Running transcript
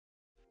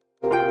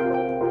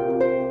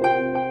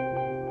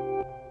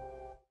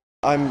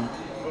I'm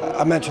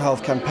a mental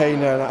health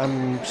campaigner and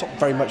I'm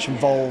very much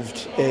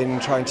involved in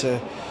trying to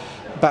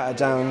batter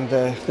down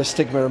the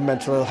stigma of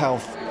mental ill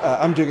health.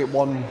 I'm doing it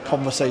one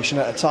conversation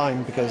at a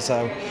time because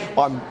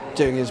what I'm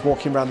doing is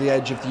walking around the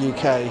edge of the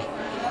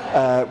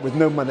UK with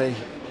no money,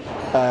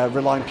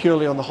 relying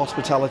purely on the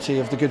hospitality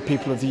of the good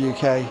people of the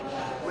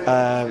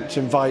UK to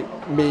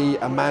invite me,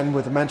 a man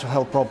with a mental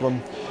health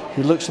problem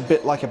who looks a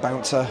bit like a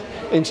bouncer,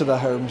 into their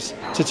homes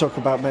to talk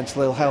about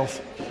mental ill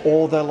health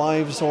or their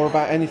lives or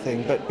about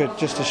anything, but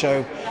just to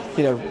show,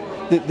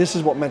 this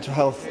is what mental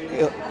health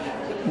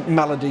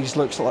maladies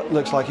looks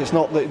like. It's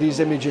not these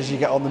images you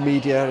get on the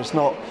media. It's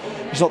not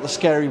the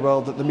scary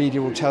world that the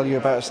media will tell you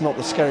about. It's not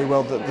the scary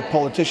world that the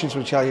politicians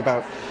will tell you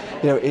about.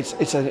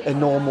 It's a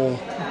normal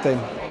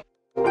thing.